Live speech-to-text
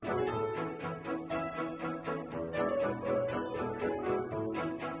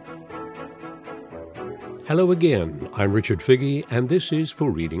Hello again, I'm Richard Figge, and this is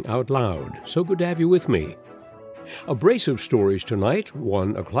For Reading Out Loud. So good to have you with me. A brace of stories tonight,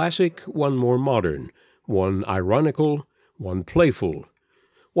 one a classic, one more modern, one ironical, one playful,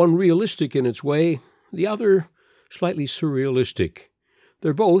 one realistic in its way, the other slightly surrealistic.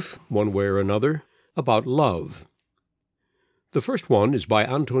 They're both, one way or another, about love. The first one is by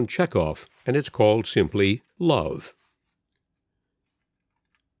Anton Chekhov, and it's called simply Love.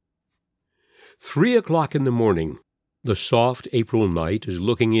 3 o'clock in the morning. The soft April night is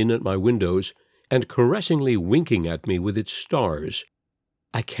looking in at my windows and caressingly winking at me with its stars.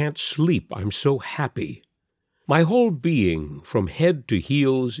 I can't sleep, I'm so happy. My whole being, from head to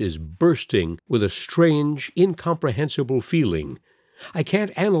heels, is bursting with a strange, incomprehensible feeling. I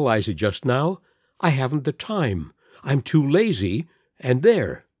can't analyze it just now. I haven't the time. I'm too lazy, and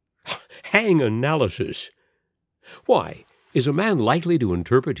there. Hang analysis. Why? Is a man likely to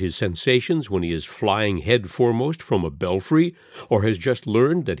interpret his sensations when he is flying head foremost from a belfry, or has just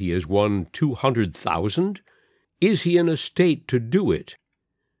learned that he has won 200,000? Is he in a state to do it?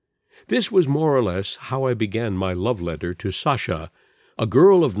 This was more or less how I began my love letter to Sasha, a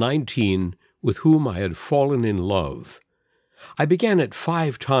girl of 19 with whom I had fallen in love. I began it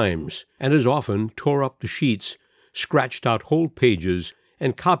 5 times, and as often tore up the sheets, scratched out whole pages,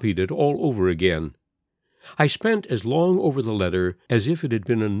 and copied it all over again. I spent as long over the letter as if it had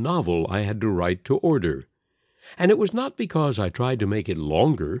been a novel I had to write to order. And it was not because I tried to make it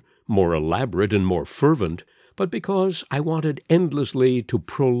longer, more elaborate and more fervent, but because I wanted endlessly to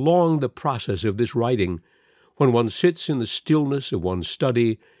prolong the process of this writing, when one sits in the stillness of one's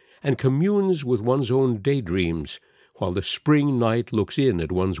study and communes with one's own daydreams, while the spring night looks in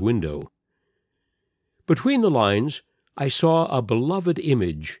at one's window. Between the lines, I saw a beloved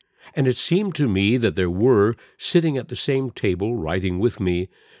image, and it seemed to me that there were, sitting at the same table writing with me,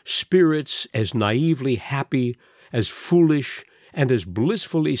 spirits as naively happy, as foolish, and as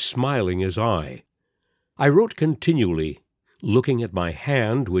blissfully smiling as I. I wrote continually, looking at my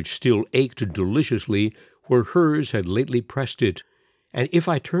hand, which still ached deliciously where hers had lately pressed it, and if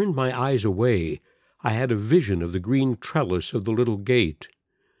I turned my eyes away, I had a vision of the green trellis of the little gate.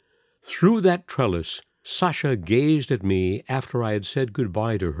 Through that trellis, Sasha gazed at me after I had said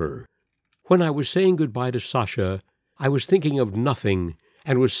goodbye to her. When I was saying goodbye to Sasha, I was thinking of nothing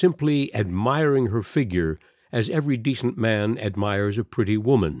and was simply admiring her figure as every decent man admires a pretty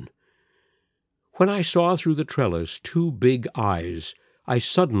woman. When I saw through the trellis 2 big eyes, I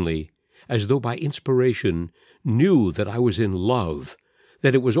suddenly, as though by inspiration, knew that I was in love,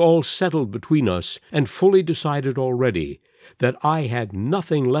 that it was all settled between us and fully decided already, that I had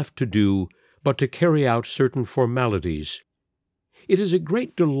nothing left to do but to carry out certain formalities. It is a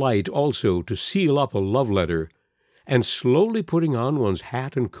great delight also to seal up a love letter, and slowly putting on one's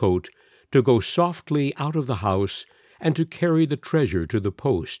hat and coat, to go softly out of the house and to carry the treasure to the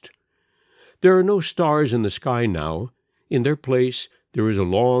post. There are no stars in the sky now. In their place there is a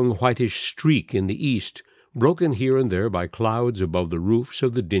long whitish streak in the east, broken here and there by clouds above the roofs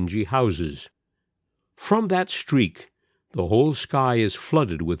of the dingy houses. From that streak the whole sky is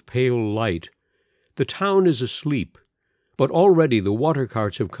flooded with pale light. The town is asleep, but already the water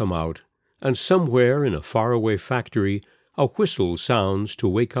carts have come out, and somewhere in a faraway factory a whistle sounds to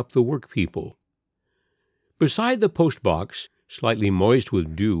wake up the workpeople. Beside the post-box, slightly moist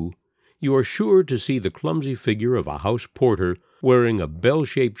with dew, you are sure to see the clumsy figure of a house porter wearing a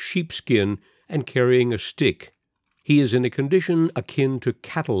bell-shaped sheepskin and carrying a stick. He is in a condition akin to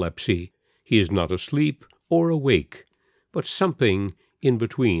catalepsy. He is not asleep or awake, but something in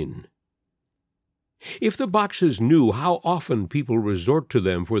between. If the boxes knew how often people resort to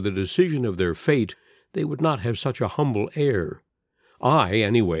them for the decision of their fate, they would not have such a humble air. I,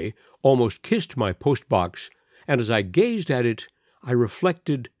 anyway, almost kissed my post-box, and as I gazed at it, I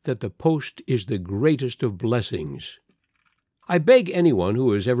reflected that the post is the greatest of blessings. I beg anyone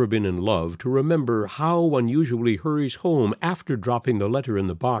who has ever been in love to remember how one usually hurries home after dropping the letter in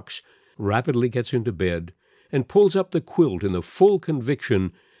the box, rapidly gets into bed, and pulls up the quilt in the full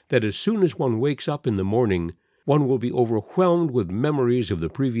conviction that as soon as one wakes up in the morning, one will be overwhelmed with memories of the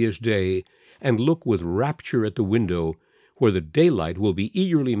previous day, and look with rapture at the window, where the daylight will be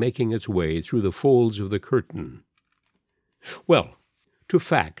eagerly making its way through the folds of the curtain. Well, to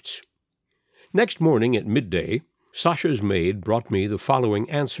facts. Next morning at midday, Sasha's maid brought me the following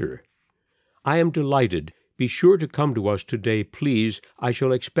answer. "I am delighted. Be sure to come to us today, please. I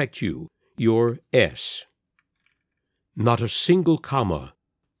shall expect you. Your S." Not a single comma.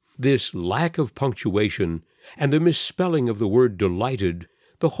 This lack of punctuation, and the misspelling of the word delighted,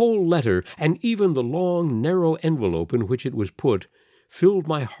 the whole letter, and even the long, narrow envelope in which it was put, filled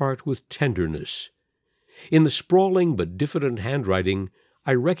my heart with tenderness. In the sprawling but diffident handwriting,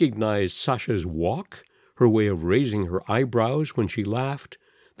 I recognized Sasha's walk, her way of raising her eyebrows when she laughed,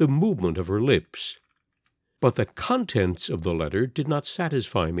 the movement of her lips. But the contents of the letter did not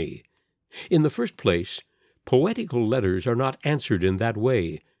satisfy me. In the first place, poetical letters are not answered in that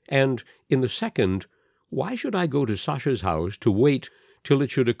way, and, in the second, why should I go to Sasha's house to wait till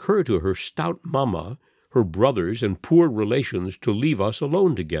it should occur to her stout mamma, her brothers, and poor relations to leave us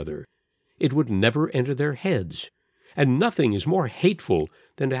alone together? It would never enter their heads, and nothing is more hateful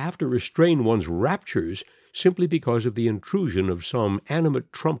than to have to restrain one's raptures simply because of the intrusion of some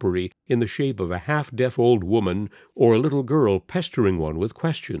animate trumpery in the shape of a half-deaf old woman or a little girl pestering one with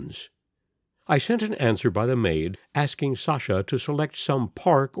questions. I sent an answer by the maid asking Sasha to select some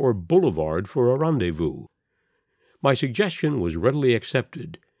park or boulevard for a rendezvous. My suggestion was readily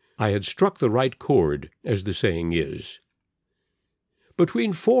accepted. I had struck the right chord, as the saying is.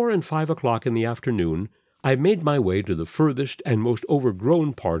 Between 4 and 5 o'clock in the afternoon, I made my way to the furthest and most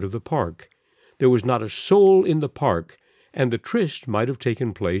overgrown part of the park. There was not a soul in the park, and the tryst might have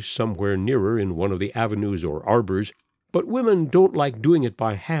taken place somewhere nearer in one of the avenues or arbors, but women don't like doing it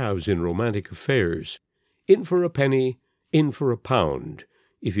by halves in romantic affairs. In for a penny, in for a pound.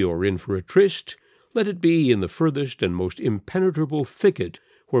 If you are in for a tryst, let it be in the furthest and most impenetrable thicket,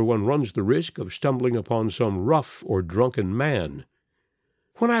 where one runs the risk of stumbling upon some rough or drunken man.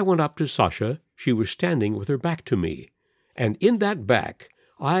 When I went up to Sasha, she was standing with her back to me, and in that back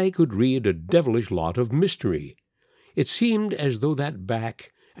I could read a devilish lot of mystery. It seemed as though that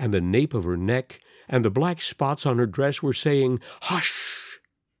back, and the nape of her neck, and the black spots on her dress were saying, "Hush!"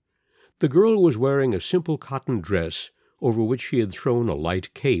 The girl was wearing a simple cotton dress, over which she had thrown a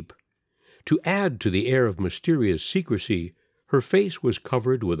light cape. To add to the air of mysterious secrecy, her face was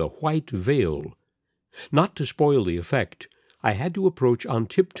covered with a white veil. Not to spoil the effect, I had to approach on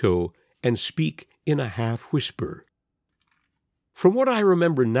tiptoe and speak in a half-whisper. From what I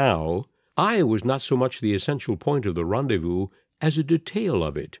remember now, I was not so much the essential point of the rendezvous as a detail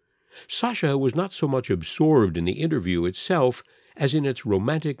of it. Sasha was not so much absorbed in the interview itself as in its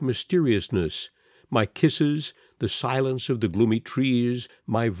romantic mysteriousness, my kisses, the silence of the gloomy trees,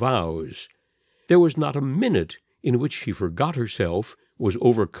 my vows. There was not a minute in which she forgot herself, was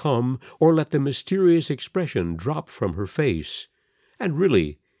overcome, or let the mysterious expression drop from her face. And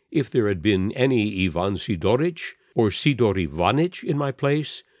really, if there had been any Ivan Sidorich or Sidor Ivanitch in my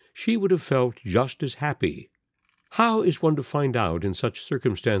place, she would have felt just as happy. How is one to find out in such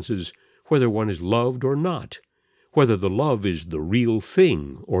circumstances whether one is loved or not, whether the love is the real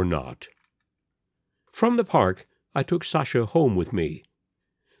thing or not? From the park, I took Sasha home with me.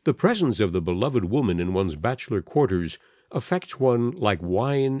 The presence of the beloved woman in one's bachelor quarters affects one like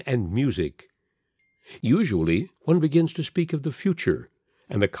wine and music. Usually, one begins to speak of the future,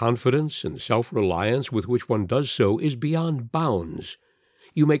 and the confidence and self-reliance with which one does so is beyond bounds.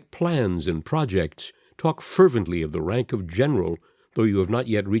 You make plans and projects, talk fervently of the rank of general, though you have not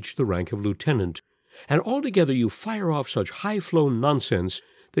yet reached the rank of lieutenant, and altogether you fire off such high-flown nonsense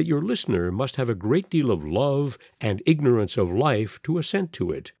that your listener must have a great deal of love and ignorance of life to assent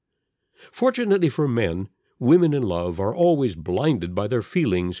to it. Fortunately for men, women in love are always blinded by their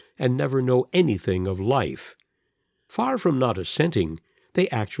feelings and never know anything of life. Far from not assenting, they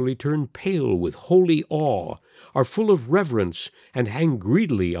actually turn pale with holy awe, are full of reverence, and hang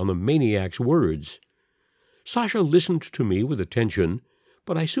greedily on the maniac's words. Sasha listened to me with attention,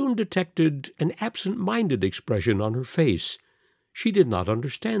 but I soon detected an absent-minded expression on her face. She did not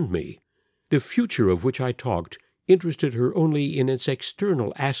understand me. The future of which I talked interested her only in its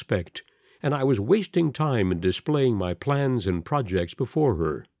external aspect, and I was wasting time in displaying my plans and projects before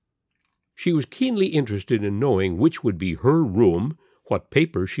her. She was keenly interested in knowing which would be her room, what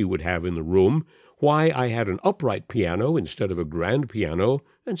paper she would have in the room, why I had an upright piano instead of a grand piano,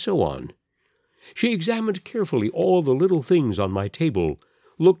 and so on. She examined carefully all the little things on my table,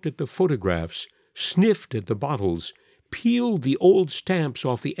 looked at the photographs, sniffed at the bottles, peeled the old stamps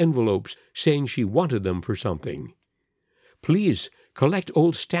off the envelopes, saying she wanted them for something. "Please, collect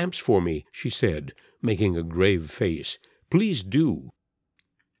old stamps for me," she said, making a grave face. "Please do."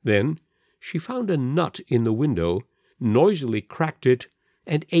 Then she found a nut in the window, noisily cracked it,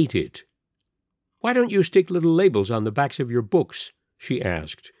 and ate it. "Why don't you stick little labels on the backs of your books?" she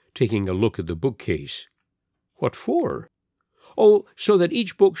asked, taking a look at the bookcase. "What for?" "Oh, so that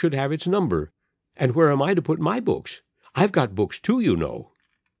each book should have its number. And where am I to put my books? I've got books too, you know."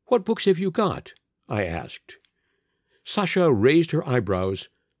 "What books have you got?" I asked. Sasha raised her eyebrows,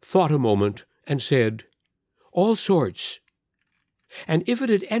 thought a moment, and said, "All sorts." And if it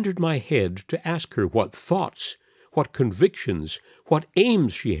had entered my head to ask her what thoughts, what convictions, what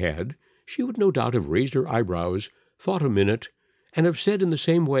aims she had, she would no doubt have raised her eyebrows, thought a minute, and have said in the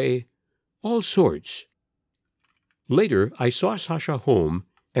same way, "All sorts." Later I saw Sasha home,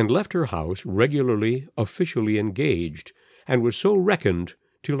 and left her house regularly, officially engaged, and was so reckoned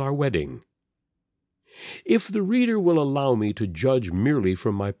till our wedding. If the reader will allow me to judge merely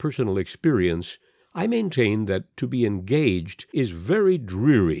from my personal experience, I maintain that to be engaged is very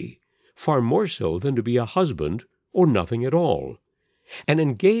dreary, far more so than to be a husband or nothing at all. An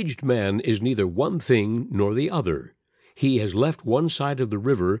engaged man is neither one thing nor the other. He has left one side of the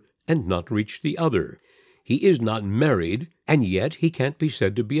river and not reached the other. He is not married, and yet he can't be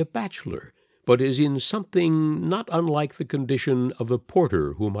said to be a bachelor, but is in something not unlike the condition of the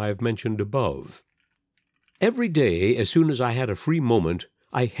porter whom I have mentioned above. Every day, as soon as I had a free moment,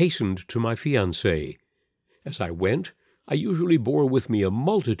 I hastened to my fiancée. As I went, I usually bore with me a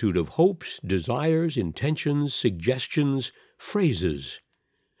multitude of hopes, desires, intentions, suggestions, phrases.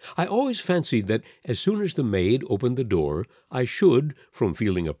 I always fancied that as soon as the maid opened the door, I should, from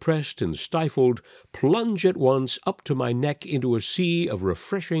feeling oppressed and stifled, plunge at once up to my neck into a sea of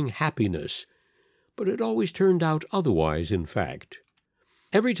refreshing happiness. But it always turned out otherwise, in fact.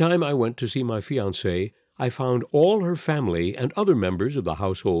 Every time I went to see my fiancée, I found all her family and other members of the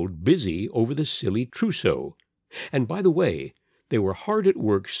household busy over the silly trousseau. And by the way, they were hard at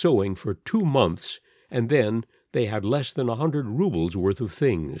work sewing for 2 months, and then they had less than 100 rubles worth of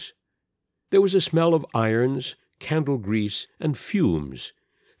things. There was a smell of irons, candle grease, and fumes,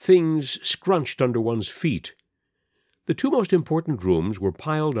 things scrunched under one's feet. The 2 most important rooms were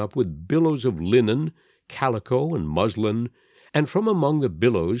piled up with billows of linen, calico, and muslin, and from among the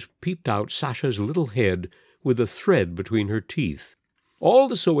billows peeped out Sasha's little head with a thread between her teeth. All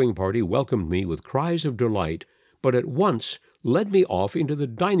the sewing party welcomed me with cries of delight, but at once led me off into the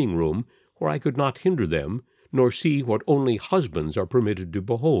dining-room, where I could not hinder them, nor see what only husbands are permitted to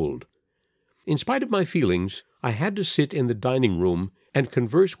behold. In spite of my feelings, I had to sit in the dining-room and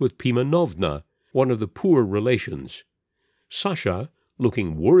converse with Pimenovna, one of the poor relations. Sasha,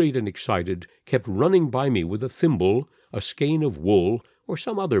 looking worried and excited, kept running by me with a thimble, a skein of wool, or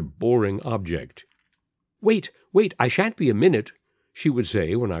some other boring object. "Wait, I shan't be a minute," she would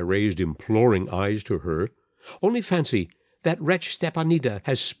say when I raised imploring eyes to her. "Only fancy, that wretch Stepanida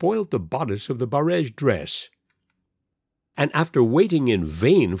has spoilt the bodice of the barège dress." And after waiting in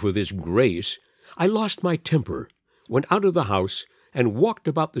vain for this grace, I lost my temper, went out of the house, and walked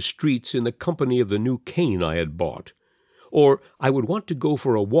about the streets in the company of the new cane I had bought. Or I would want to go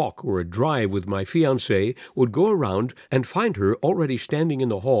for a walk or a drive with my fiancée, would go around and find her already standing in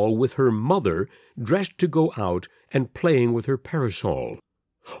the hall with her mother, dressed to go out and playing with her parasol.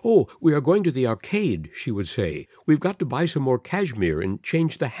 "Oh, we are going to the arcade," she would say. "We've got to buy some more cashmere and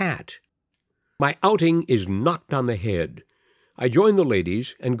change the hat." My outing is knocked on the head. I join the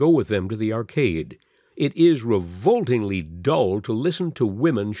ladies and go with them to the arcade. It is revoltingly dull to listen to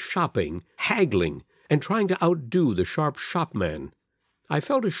women shopping, haggling, and trying to outdo the sharp shopman. I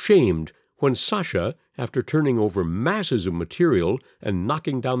felt ashamed when Sasha, after turning over masses of material and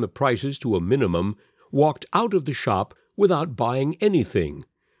knocking down the prices to a minimum, walked out of the shop without buying anything,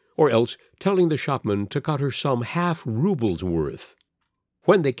 or else telling the shopman to cut her some half-rubles worth.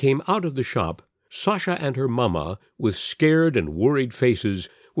 When they came out of the shop, Sasha and her mamma, with scared and worried faces,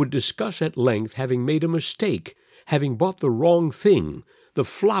 would discuss at length having made a mistake, having bought the wrong thing, the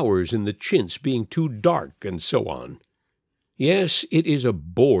flowers in the chintz being too dark, and so on. Yes, it is a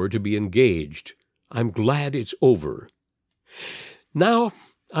bore to be engaged. I'm glad it's over. Now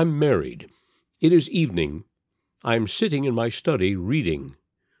I'm married. It is evening. I'm sitting in my study reading.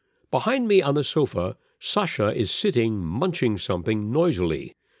 Behind me on the sofa, Sasha is sitting munching something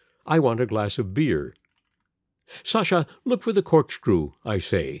noisily. I want a glass of beer. "Sasha, look for the corkscrew," I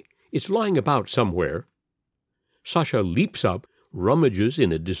say. "It's lying about somewhere." Sasha leaps up, rummages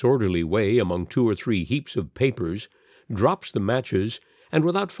in a disorderly way among 2 or 3 heaps of papers, drops the matches, and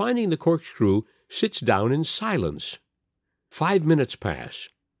without finding the corkscrew, sits down in silence. 5 minutes pass.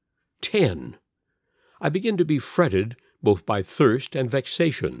 10. I begin to be fretted both by thirst and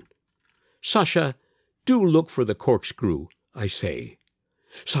vexation. "Sasha, do look for the corkscrew," I say.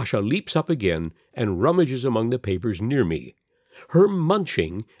 Sasha leaps up again and rummages among the papers near me. Her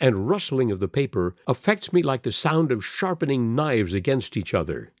munching and rustling of the paper affects me like the sound of sharpening knives against each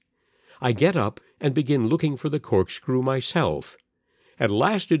other. I get up and begin looking for the corkscrew myself. At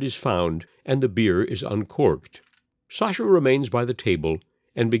last it is found, and the beer is uncorked. Sasha remains by the table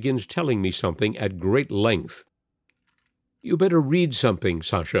and begins telling me something at great length. "You better read something,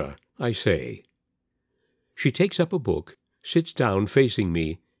 Sasha," I say. She takes up a book, sits down facing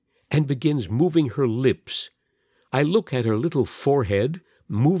me, and begins moving her lips. I look at her little forehead,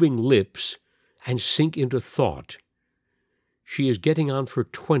 moving lips, and sink into thought. She is getting on for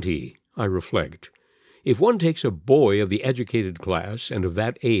 20, I reflect. If one takes a boy of the educated class and of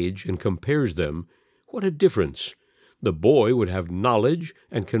that age and compares them, what a difference! The boy would have knowledge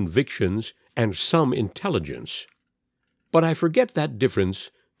and convictions and some intelligence. But I forget that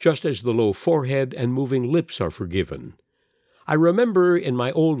difference, just as the low forehead and moving lips are forgiven. I remember in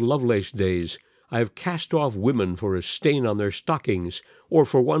my old Lovelace days I have cast off women for a stain on their stockings, or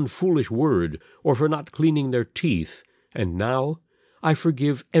for one foolish word, or for not cleaning their teeth, and now I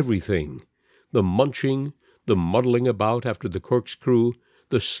forgive everything. The munching, the muddling about after the corkscrew,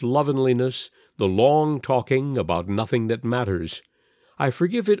 the slovenliness, the long talking about nothing that matters. I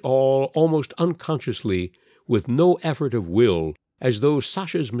forgive it all almost unconsciously, with no effort of will, as though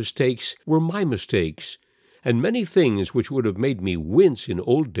Sasha's mistakes were my mistakes, and many things which would have made me wince in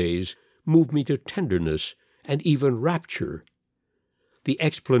old days move me to tenderness and even rapture. The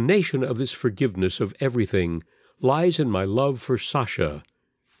explanation of this forgiveness of everything lies in my love for Sasha.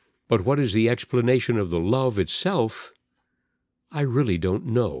 But what is the explanation of the love itself? I really don't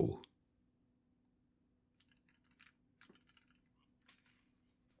know.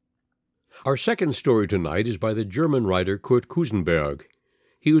 Our second story tonight is by the German writer Kurt Kusenberg.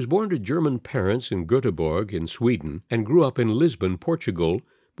 He was born to German parents in Göteborg in Sweden and grew up in Lisbon, Portugal,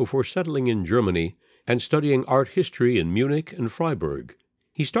 before settling in Germany and studying art history in Munich and Freiburg.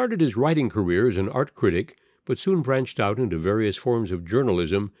 He started his writing career as an art critic, but soon branched out into various forms of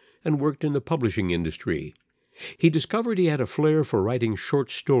journalism and worked in the publishing industry. He discovered he had a flair for writing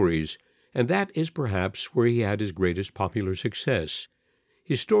short stories, and that is perhaps where he had his greatest popular success.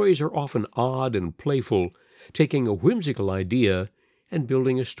 His stories are often odd and playful, taking a whimsical idea and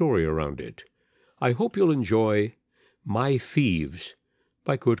building a story around it. I hope you'll enjoy My Thieves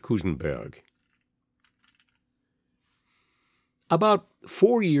by Kurt Kusenberg. About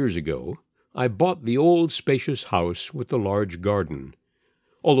 4 years ago, I bought the old spacious house with the large garden.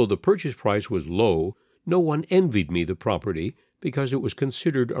 Although the purchase price was low, no one envied me the property because it was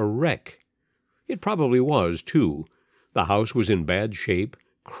considered a wreck. It probably was, too. The house was in bad shape,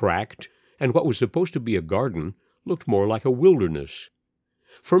 cracked, and what was supposed to be a garden looked more like a wilderness.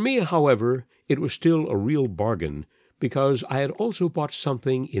 For me, however, it was still a real bargain, because I had also bought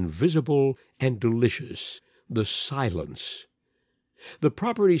something invisible and delicious, the silence. The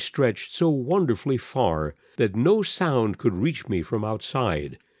property stretched so wonderfully far that no sound could reach me from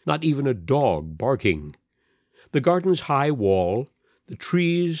outside, not even a dog barking. The garden's high wall, the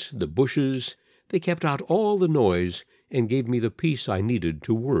trees, the bushes, they kept out all the noise and gave me the peace I needed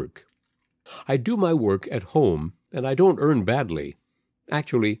to work. I do my work at home, and I don't earn badly.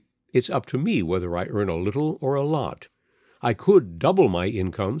 Actually, it's up to me whether I earn a little or a lot. I could double my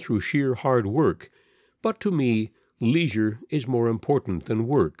income through sheer hard work, but to me, leisure is more important than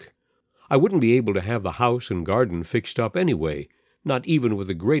work. I wouldn't be able to have the house and garden fixed up anyway, not even with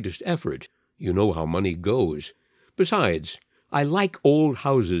the greatest effort. You know how money goes. Besides, I like old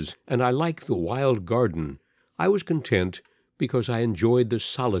houses, and I like the wild garden. I was content because I enjoyed the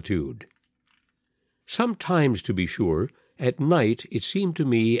solitude. Sometimes, to be sure, at night it seemed to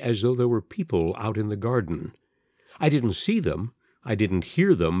me as though there were people out in the garden. I didn't see them, I didn't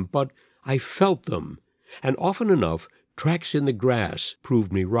hear them, but I felt them, and often enough tracks in the grass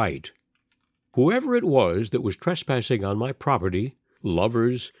proved me right. Whoever it was that was trespassing on my property,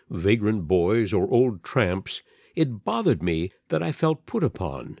 lovers, vagrant boys, or old tramps, it bothered me that I felt put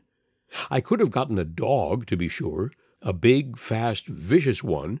upon. I could have gotten a dog, to be sure, a big, fast, vicious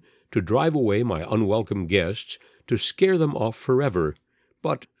one, to drive away my unwelcome guests, to scare them off forever,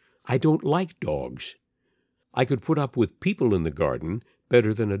 but I don't like dogs. I could put up with people in the garden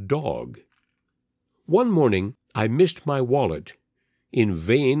better than a dog. One morning I missed my wallet. In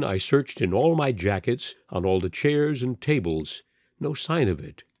vain I searched in all my jackets, on all the chairs and tables. No sign of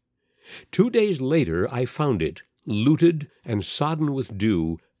it. 2 days later I found it, looted and sodden with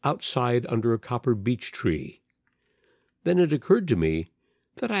dew, outside under a copper beech tree. Then it occurred to me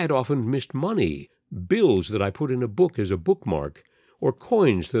that I had often missed money, bills that I put in a book as a bookmark, or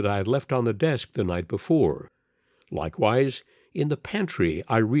coins that I had left on the desk the night before. Likewise, in the pantry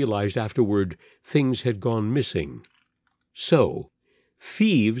I realized afterward things had gone missing. So,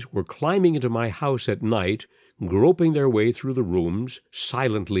 thieves were climbing into my house at night, groping their way through the rooms,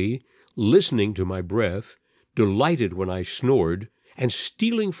 silently, listening to my breath, delighted when I snored, and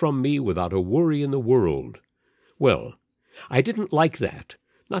stealing from me without a worry in the world. Well, I didn't like that,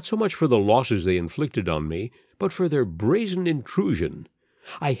 not so much for the losses they inflicted on me, but for their brazen intrusion.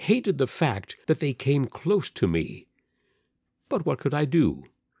 I hated the fact that they came close to me. But what could I do?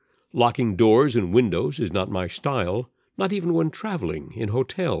 Locking doors and windows is not my style, not even when traveling in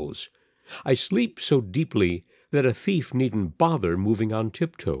hotels. I sleep so deeply that a thief needn't bother moving on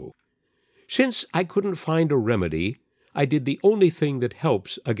tiptoe. Since I couldn't find a remedy, I did the only thing that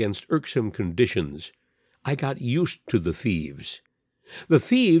helps against irksome conditions. I got used to the thieves. The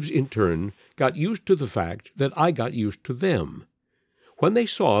thieves, in turn, got used to the fact that I got used to them. When they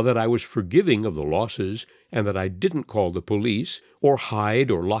saw that I was forgiving of the losses and that I didn't call the police or hide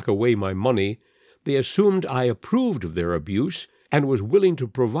or lock away my money, they assumed I approved of their abuse and was willing to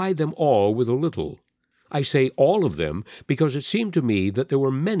provide them all with a little. I say all of them because it seemed to me that there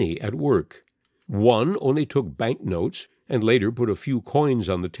were many at work. One only took banknotes and later put a few coins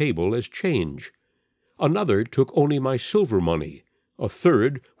on the table as change. Another took only my silver money. A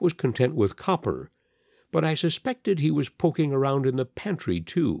third was content with copper. But I suspected he was poking around in the pantry,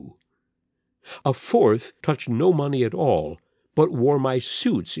 too. A fourth touched no money at all, but wore my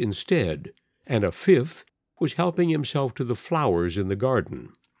suits instead, and a fifth was helping himself to the flowers in the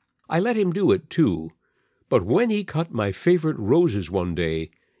garden. I let him do it, too, but when he cut my favorite roses one day,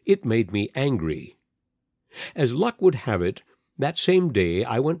 it made me angry. As luck would have it, that same day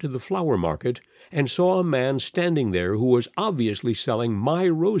I went to the flower market and saw a man standing there who was obviously selling my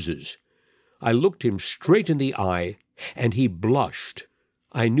roses. I looked him straight in the eye, and he blushed.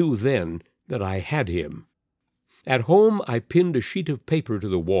 I knew then that I had him. At home I pinned a sheet of paper to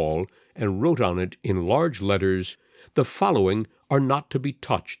the wall and wrote on it in large letters, "The following are not to be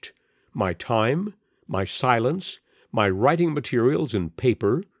touched: my time, my silence, my writing materials and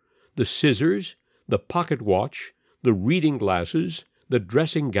paper, the scissors, the pocket watch, the reading glasses, the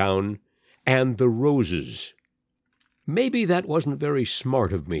dressing gown, and the roses." Maybe that wasn't very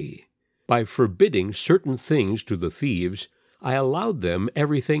smart of me. By forbidding certain things to the thieves, I allowed them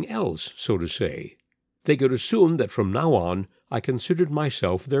everything else, so to say. They could assume that from now on I considered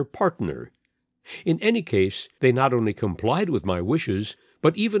myself their partner. In any case, they not only complied with my wishes,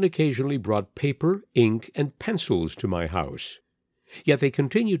 but even occasionally brought paper, ink, and pencils to my house. Yet they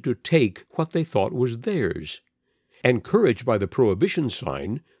continued to take what they thought was theirs. Encouraged by the prohibition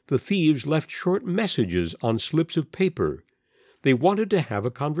sign, the thieves left short messages on slips of paper. They wanted to have a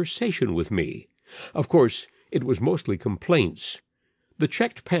conversation with me. Of course, it was mostly complaints. "The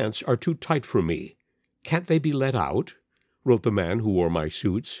checked pants are too tight for me. Can't they be let out?" wrote the man who wore my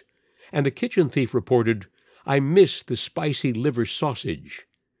suits. And the kitchen thief reported, "I miss the spicy liver sausage."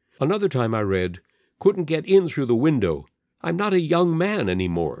 Another time I read, "Couldn't get in through the window. I'm not a young man any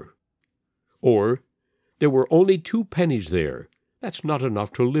more." Or, "There were only 2 pennies there. That's not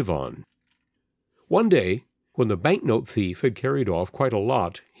enough to live on." One day, when the banknote thief had carried off quite a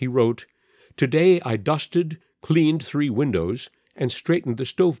lot, he wrote, "Today I dusted, cleaned 3 windows, and straightened the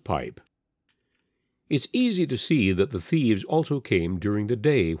stovepipe." It's easy to see that the thieves also came during the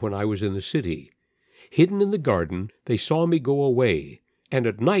day when I was in the city. Hidden in the garden, they saw me go away, and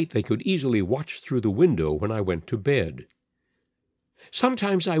at night they could easily watch through the window when I went to bed.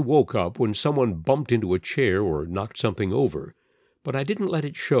 Sometimes I woke up when someone bumped into a chair or knocked something over, but I didn't let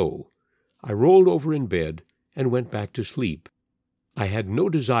it show. I rolled over in bed and went back to sleep. I had no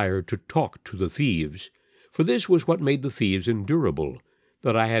desire to talk to the thieves, for this was what made the thieves endurable,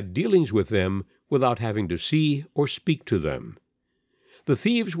 that I had dealings with them without having to see or speak to them. The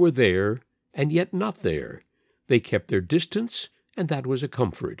thieves were there, and yet not there. They kept their distance, and that was a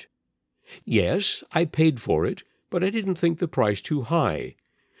comfort. Yes, I paid for it, but I didn't think the price too high.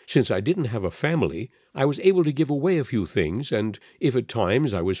 Since I didn't have a family, I was able to give away a few things, and if at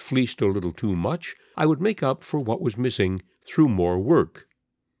times I was fleeced a little too much, I would make up for what was missing through more work.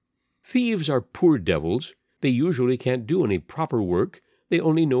 Thieves are poor devils. They usually can't do any proper work. They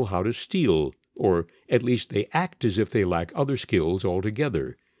only know how to steal, or at least they act as if they lack other skills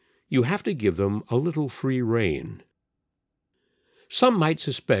altogether. You have to give them a little free rein. Some might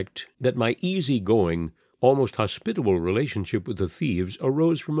suspect that my easy-going, almost hospitable relationship with the thieves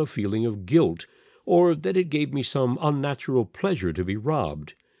arose from a feeling of guilt, or that it gave me some unnatural pleasure to be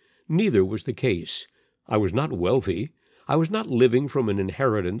robbed. Neither was the case. I was not wealthy. I was not living from an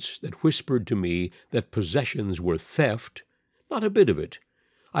inheritance that whispered to me that possessions were theft. Not a bit of it.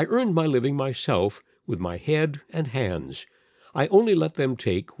 I earned my living myself with my head and hands. I only let them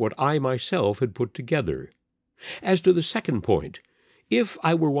take what I myself had put together. As to the second point, if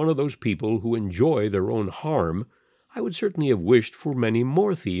I were one of those people who enjoy their own harm, I would certainly have wished for many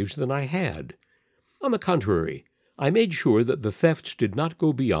more thieves than I had. On the contrary, I made sure that the thefts did not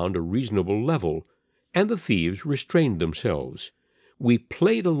go beyond a reasonable level, and the thieves restrained themselves. We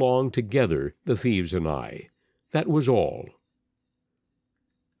played along together, the thieves and I. That was all.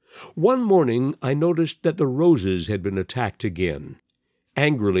 One morning I noticed that the roses had been attacked again.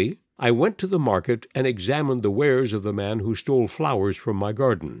 Angrily, I went to the market and examined the wares of the man who stole flowers from my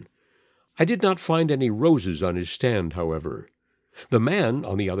garden. I did not find any roses on his stand, however. The man,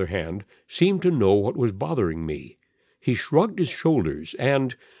 on the other hand, seemed to know what was bothering me. He shrugged his shoulders,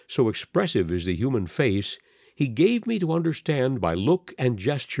 and, so expressive is the human face, he gave me to understand by look and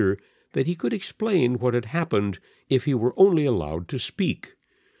gesture that he could explain what had happened if he were only allowed to speak.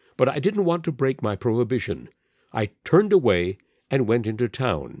 But I didn't want to break my prohibition. I turned away and went into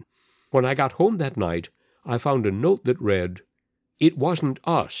town. When I got home that night, I found a note that read, "It wasn't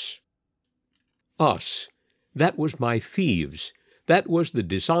us." Us. That was my thieves. That was the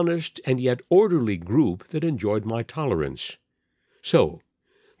dishonest and yet orderly group that enjoyed my tolerance. So,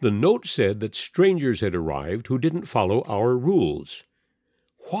 the note said that strangers had arrived who didn't follow our rules.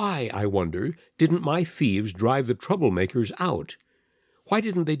 Why, I wonder, didn't my thieves drive the troublemakers out? Why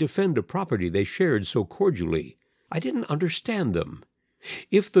didn't they defend a property they shared so cordially? I didn't understand them.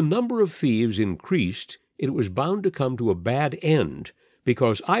 If the number of thieves increased, it was bound to come to a bad end,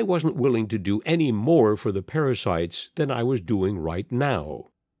 because I wasn't willing to do any more for the parasites than I was doing right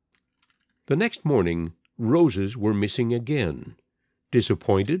now. The next morning, roses were missing again.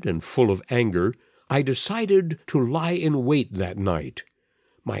 Disappointed and full of anger, I decided to lie in wait that night.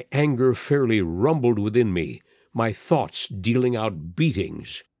 My anger fairly rumbled within me, my thoughts dealing out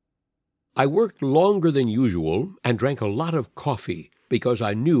beatings. I worked longer than usual and drank a lot of coffee because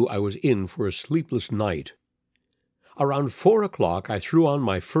I knew I was in for a sleepless night. Around 4 o'clock I threw on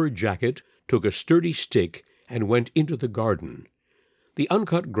my fur jacket, took a sturdy stick, and went into the garden. The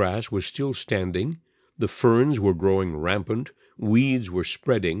uncut grass was still standing, the ferns were growing rampant, weeds were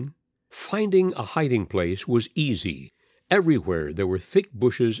spreading. Finding a hiding place was easy. Everywhere there were thick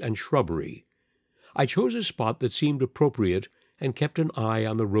bushes and shrubbery. I chose a spot that seemed appropriate and kept an eye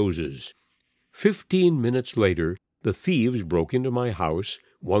on the roses. 15 minutes later, the thieves broke into my house,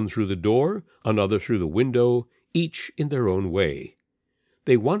 one through the door, another through the window, each in their own way.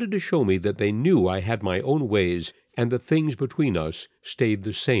 They wanted to show me that they knew I had my own ways and that things between us stayed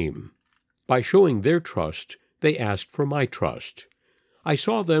the same. By showing their trust, they asked for my trust. I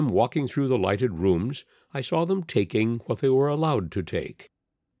saw them walking through the lighted rooms. I saw them taking what they were allowed to take.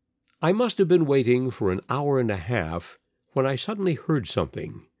 I must have been waiting for an hour and a half when I suddenly heard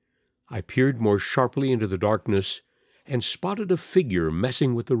something. I peered more sharply into the darkness and spotted a figure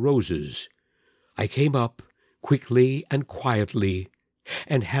messing with the roses. I came up, quickly and quietly,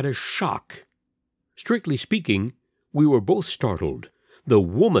 and had a shock. Strictly speaking, we were both startled. The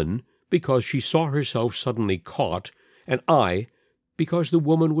woman, because she saw herself suddenly caught, and I, because the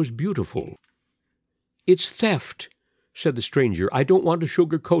woman was beautiful. "It's theft," said the stranger. "I don't want to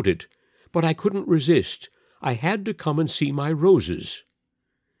sugarcoat it, but I couldn't resist. I had to come and see my roses."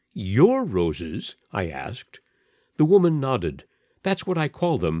 "Your roses?" I asked. The woman nodded. "That's what I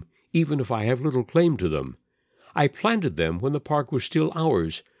call them, even if I have little claim to them. I planted them when the park was still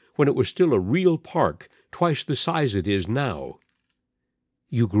ours, when it was still a real park, twice the size it is now."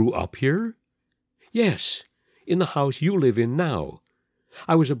 "You grew up here?" "Yes, in the house you live in now.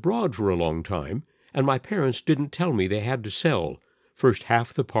 I was abroad for a long time, and my parents didn't tell me they had to sell, first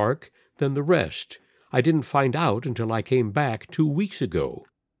half the park, then the rest. I didn't find out until I came back 2 weeks ago."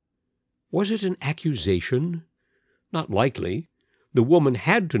 Was it an accusation? Not likely. The woman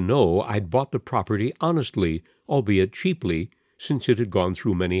had to know I'd bought the property honestly, albeit cheaply, since it had gone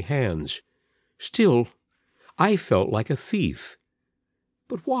through many hands. Still, I felt like a thief.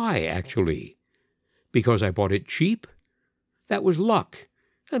 But why, actually? Because I bought it cheap? That was luck,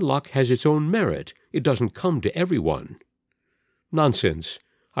 and luck has its own merit. It doesn't come to everyone. "Nonsense,"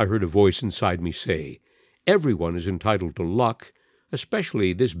 I heard a voice inside me say. "Everyone is entitled to luck,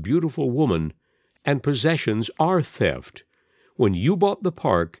 especially this beautiful woman, and possessions are theft. When you bought the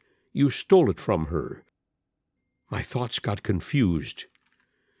park, you stole it from her." My thoughts got confused.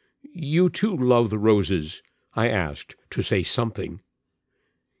 "You too love the roses?" I asked, to say something.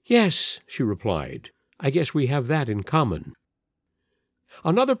 "Yes," she replied. "I guess we have that in common."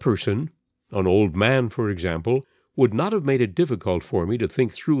 Another person, an old man, for example, would not have made it difficult for me to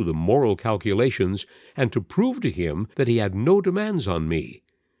think through the moral calculations and to prove to him that he had no demands on me.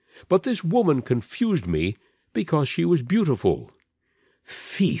 But this woman confused me because she was beautiful.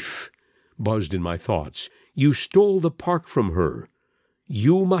 "Thief," buzzed in my thoughts. "You stole the park from her.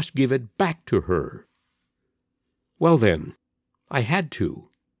 You must give it back to her." Well then, I had to.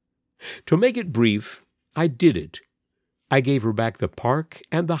 To make it brief, I did it. I gave her back the park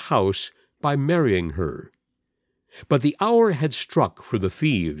and the house by marrying her. But the hour had struck for the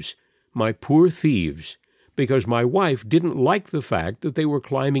thieves, my poor thieves, because my wife didn't like the fact that they were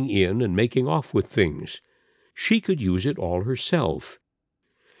climbing in and making off with things. She could use it all herself.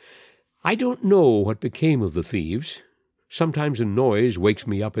 I don't know what became of the thieves. Sometimes a noise wakes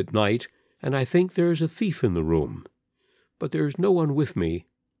me up at night, and I think there's a thief in the room. But there's no one with me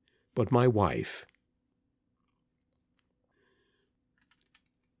but my wife.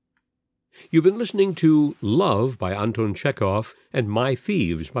 You've been listening to Love by Anton Chekhov and My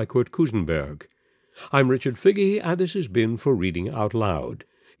Thieves by Kurt Kusenberg. I'm Richard Figge, and this has been For Reading Out Loud.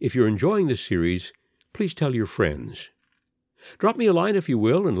 If you're enjoying this series, please tell your friends. Drop me a line if you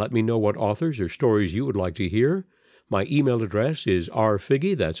will, and let me know what authors or stories you would like to hear. My email address is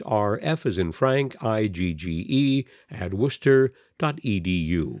rfigge, that's R-F as in Frank, I-G-G-E,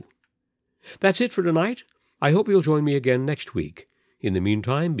 @worcester.edu. That's it for tonight. I hope you'll join me again next week. In the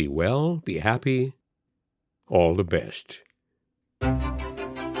meantime, be well, be happy. All the best.